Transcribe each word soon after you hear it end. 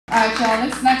Alright, y'all,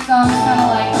 this next song is kind of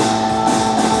like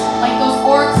those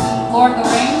orcs in Lord of the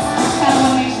Rings. It's kind of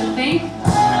what makes you think,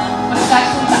 but it's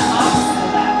actually the opposite of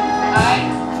that. Alright?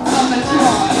 So I'm going to chew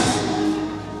on it.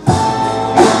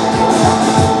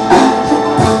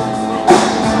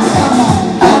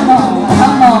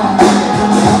 Come on.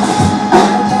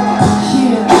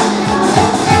 Yeah.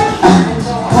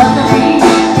 Work the beat,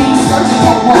 searching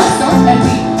for work, so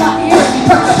heavy. My ears be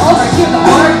perked up over, hear the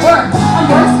word work. I'm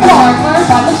working hard, learned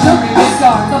by the jury, it's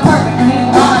dark. The perfect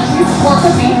in line, work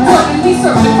the beat, certainly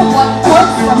searching for what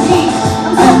works for me.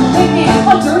 I'm certainly in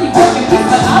a dirty working piece,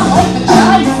 but I like the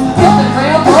Chinese. Building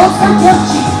railroads for dirt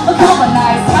cheap. A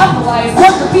colonized, capitalized,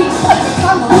 work the beat, like the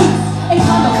Congolese. And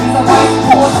Congolese are white,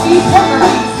 poor feet, worker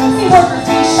bees. See workers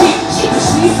be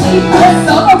sheepishly sleepless,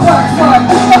 summer work, but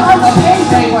I'm the pay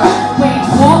they work. Wage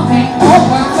war, make more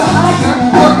work for hire.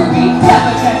 Worker bee,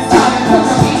 never gets tired.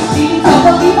 Worker bee, needs a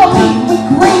believer bee with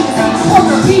green tea.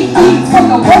 Worker bee, needs from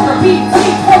the worker bee,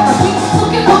 please. Worker bee,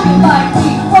 looking like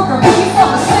me. Worker bees on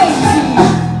the same team.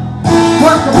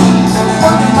 Worker bees,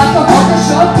 working like a worker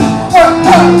should be. Work,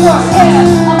 yeah.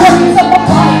 I'm working till my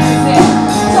body is in.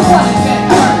 So what if it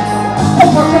hurts? A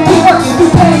worker bee working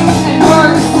through pain and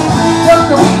words.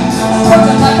 Worker bees,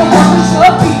 working like a worker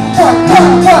should be. Work,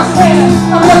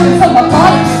 yeah. I'm working till my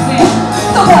body is in.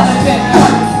 So what if it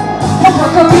hurts? A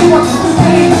worker bee working through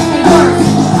pain and words.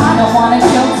 I don't wanna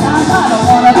kill time, I don't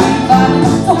wanna be violent.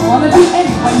 Don't wanna be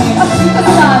anywhere near a street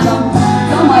asylum.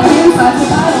 Tell my insides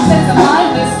with items into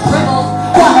mindless dribble.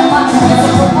 Why am I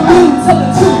invisible? I'm immune to the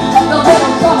truth of the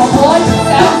little drummer boy who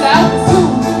sounds out the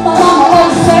tune. My mama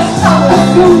always said I was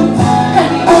doomed, and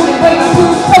the only way to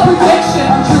prove a prediction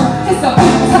untrue is to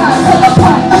beat time to the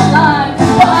punchline.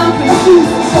 But I'm confused,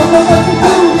 don't know what to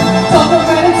do. Don't know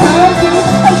where to turn to.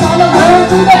 I'm trying to learn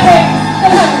through the hate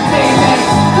that everyday makes.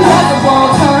 Cause as the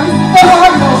world turns, there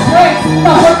are no breaks.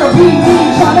 My worker bee me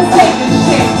trying to take this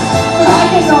shit. But I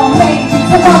can know maybe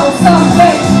tomorrow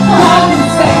someday. I can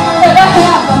say that I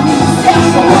have a means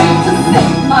stashed away to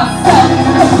save myself.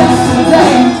 Cause that's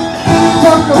today.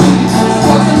 Worker bee,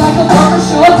 working like a worker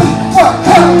should be. Work,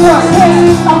 yeah.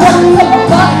 I'm working till my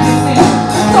body is in.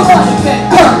 So what if it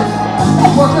hurts? A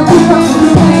worker bee working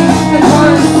through pain and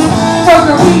words.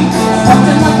 Worker bee,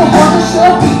 working like a worker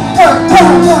should be. Work,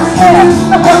 yeah.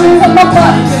 I'm working till my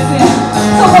body is in.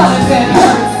 So what if it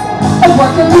hurts? A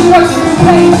worker bee working through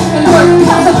pain and words.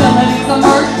 Possibilities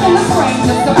emerge in the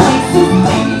strangest of places.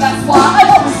 Maybe that's why I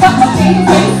always got my game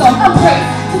face on. I'm great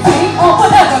to take on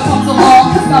whatever comes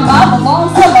along. Cause my mind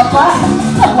belongs to my body.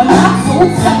 So we're not sold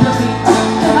separately.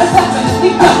 And I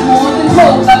definitely got more than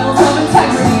low levels of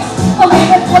integrity. I'm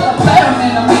aiming for the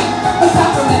betterment of me. The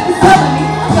sacrament is telling me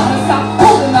I gotta stop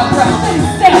holding my breath and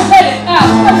instead let it out.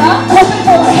 I'm not hoping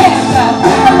for a handout.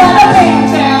 I'm not a man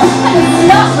down. And it's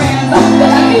not random that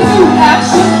I can do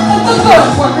action. It's a good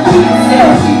worker bee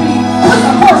still be me. Cause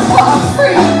I work for a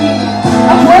free me.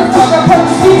 I work for a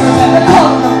purpose deeper than the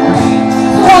color of green.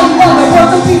 So all you other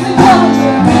worker bees in college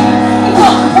with me. It's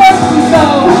all the work we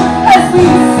go as we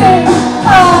sing.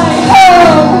 Hi-ho,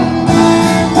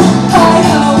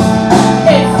 hi-ho,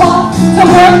 it's off to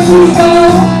work we go.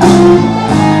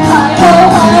 Hi-ho,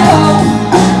 hi-ho,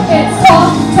 it's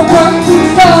off to work we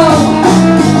go.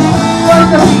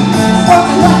 Worker bee,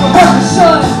 working like a worker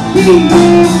should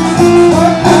be.